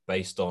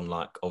based on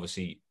like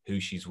obviously who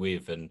she's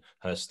with and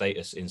her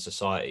status in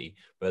society.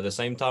 But at the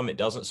same time, it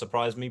doesn't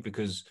surprise me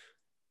because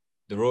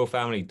the royal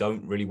family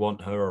don't really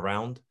want her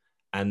around.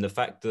 And the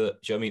fact that,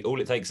 do you know what I mean,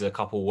 all it takes is a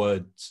couple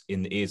words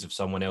in the ears of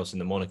someone else in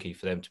the monarchy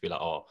for them to be like,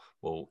 oh,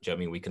 well, do you know what I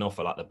mean, we can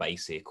offer like the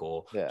basic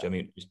or, Yeah. do you know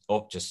what I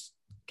mean, just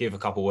give a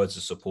couple words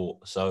of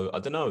support. So I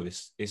don't know, it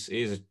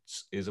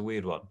is a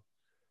weird one.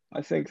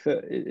 I think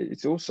that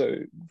it's also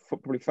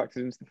probably factored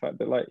into the fact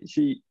that like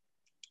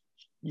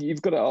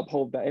you've got to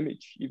uphold that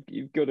image.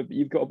 You've got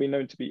to be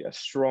known to be a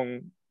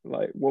strong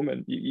like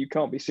woman. You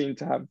can't be seen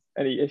to have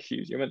any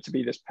issues. You're meant to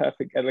be this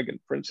perfect,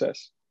 elegant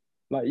princess.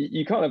 Like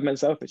you can't have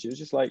mental health issues.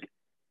 Just like,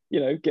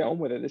 get on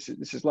with it. This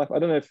is life. I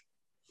don't know if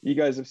you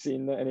guys have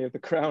seen any of The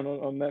Crown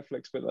on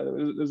Netflix, but like,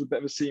 there's a bit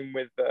of a scene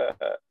with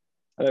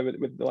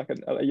like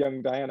a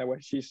young Diana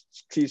where she's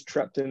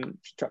trapped in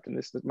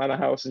this manor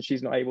house and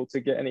she's not able to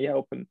get any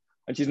help and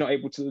she's not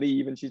able to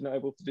leave and she's not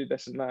able to do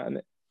this and that.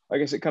 And I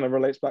guess it kind of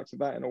relates back to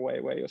that in a way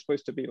where you're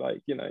supposed to be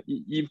like,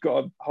 you've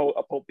got to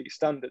uphold these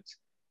standards.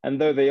 And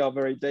though they are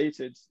very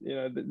dated,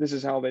 this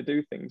is how they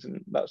do things,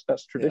 and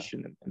that's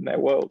tradition in their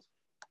world.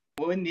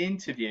 Well, in the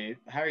interview,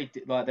 Harry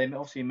they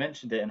obviously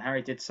mentioned it, and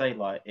Harry did say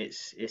like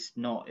it's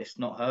not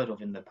heard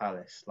of in the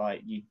palace.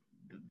 Like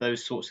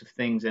those sorts of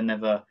things are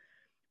never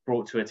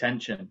brought to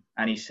attention.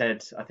 And he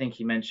said, I think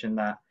he mentioned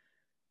that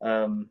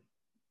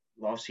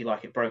obviously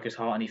like it broke his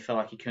heart and he felt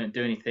like he couldn't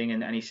do anything.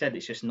 And he said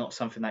it's just not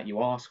something that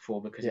you ask for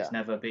because it's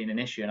never been an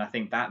issue. And I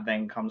think that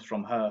then comes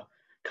from her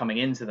coming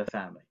into the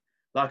family.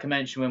 Like I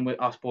mentioned when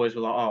us boys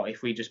were like, oh,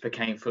 if we just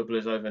became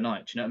footballers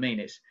overnight, do you know what I mean?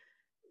 It's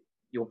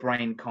your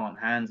brain can't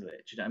handle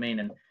it. Do you know what I mean?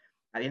 And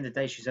at the end of the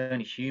day, she's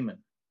only human.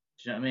 Do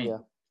you know what I mean? Yeah.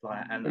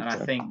 Like, and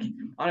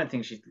I don't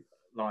think she's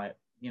like,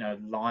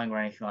 lying or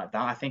anything like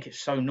that. I think it's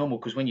so normal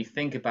because when you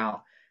think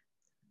about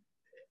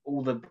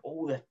all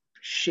the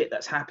shit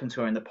that's happened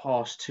to her in the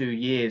past 2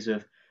 years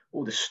of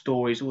all the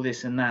stories, all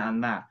this and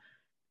that,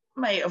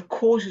 mate, of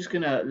course it's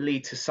going to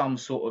lead to some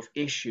sort of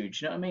issue. Do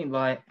you know what I mean?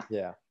 Like,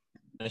 yeah.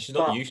 And she's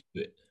not used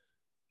to it.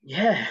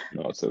 Yeah.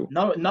 Not at all.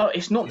 No,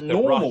 it's not It's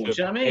normal. the rush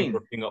Do you know what I mean?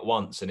 everything at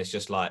once, and it's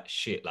just like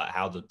shit. Like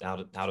how to deal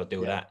with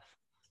that.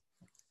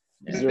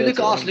 Yeah.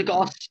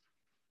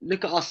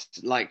 Look at us,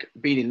 like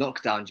being in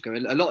lockdown. You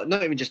go a lot,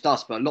 not even just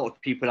us, but a lot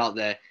of people out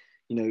there,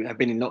 have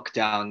been in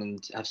lockdown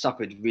and have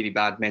suffered really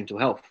bad mental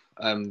health.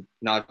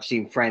 I've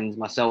seen friends,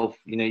 myself.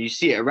 You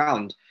see it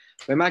around.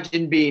 But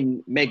imagine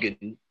being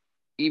Meghan,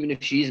 even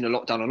if she's in a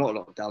lockdown or not a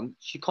lockdown,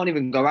 she can't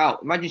even go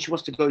out. Imagine she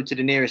wants to go to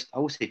the nearest. I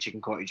will say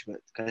chicken cottage, but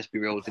let's be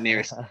real, the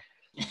nearest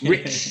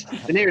Ritz,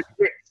 and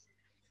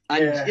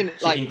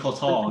Chicken cottage.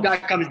 some guy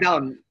comes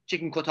down,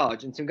 chicken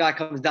cottage, and some guy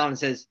comes down and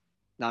says,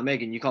 "Nah,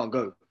 Meghan, you can't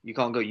go. You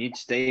can't go. You need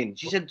to stay in."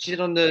 She said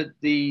on the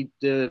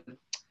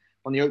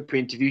Oprah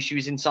interview, she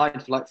was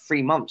inside for like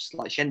 3 months.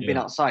 Like she hadn't been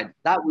outside.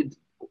 That would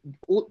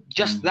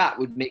that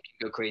would make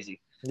you go crazy.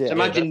 Yeah. So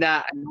imagine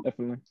that, and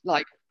Definitely.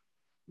 like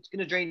it's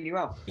gonna drain you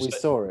out. We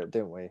saw it,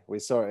 didn't we? We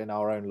saw it in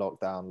our own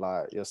lockdown.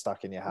 Like you're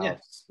stuck in your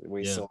house. Yeah.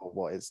 We saw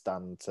what it's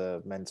done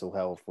to mental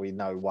health. We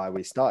know why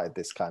we started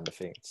this kind of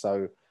thing.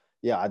 So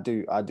yeah, I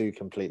do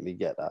completely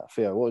get that.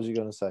 Theo, what was you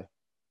going to say?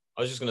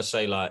 I was just going to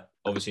say, like,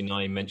 obviously, now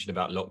you mentioned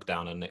about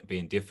lockdown and it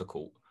being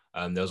difficult.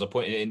 There was a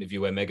point in the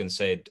interview where Meghan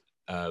said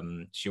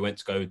she went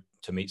to go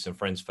to meet some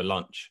friends for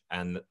lunch,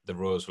 and the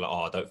royals were like,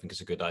 "Oh, I don't think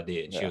it's a good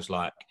idea." And she was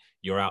like,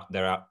 "You're out.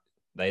 They're out."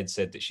 They had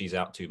said that she's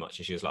out too much,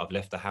 and she was like, "I've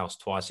left the house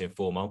twice in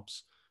 4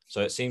 months."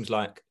 So it seems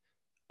like,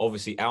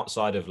 obviously,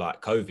 outside of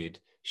like COVID,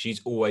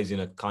 she's always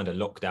in a kind of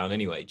lockdown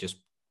anyway, just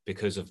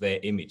because of their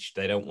image.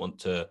 They don't want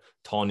to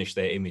tarnish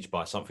their image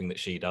by something that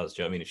she does.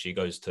 Do you know what I mean? If she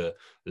goes to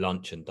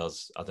lunch and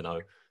does, I don't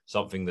know,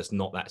 something that's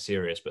not that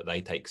serious, but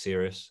they take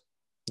serious.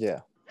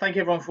 Yeah. Thank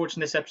you everyone for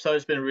watching this episode.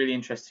 It's been a really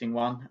interesting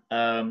one.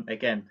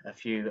 Again, a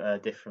few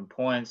different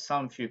points,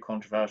 some few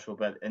controversial,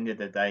 but at the end of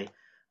the day,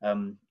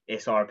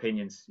 it's our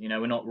opinions. You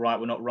know, we're not right,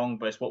 we're not wrong,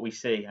 but it's what we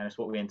see and it's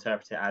what we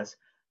interpret it as.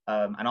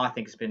 And I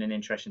think it's been an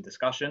interesting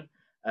discussion.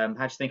 How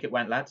do you think it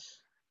went,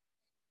 lads?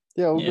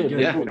 Yeah, all Yeah, good.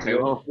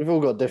 yeah, We've all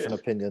got different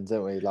opinions,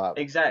 don't we? Like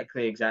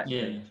Exactly. Yeah.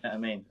 You know what I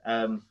mean?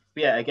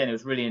 But yeah, again, it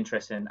was really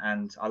interesting,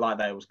 and I like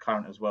that it was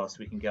current as well, so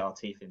we can get our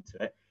teeth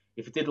into it.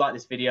 If you did like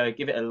this video,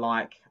 give it a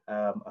like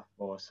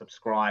or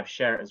subscribe,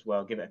 share it as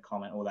well, give it a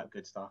comment, all that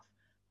good stuff.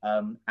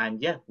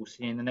 And yeah, we'll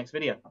see you in the next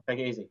video. Take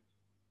it easy.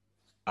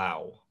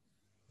 Ow.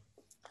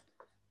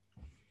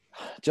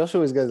 Josh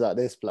always goes like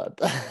this, blood.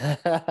 At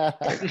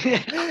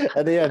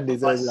the end,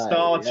 he's always like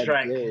Star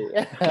Trek.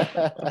 yeah.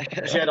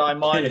 Jedi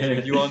mind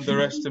trick, you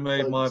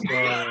underestimate my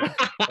power.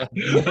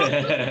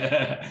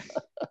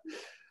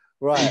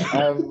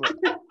 Right.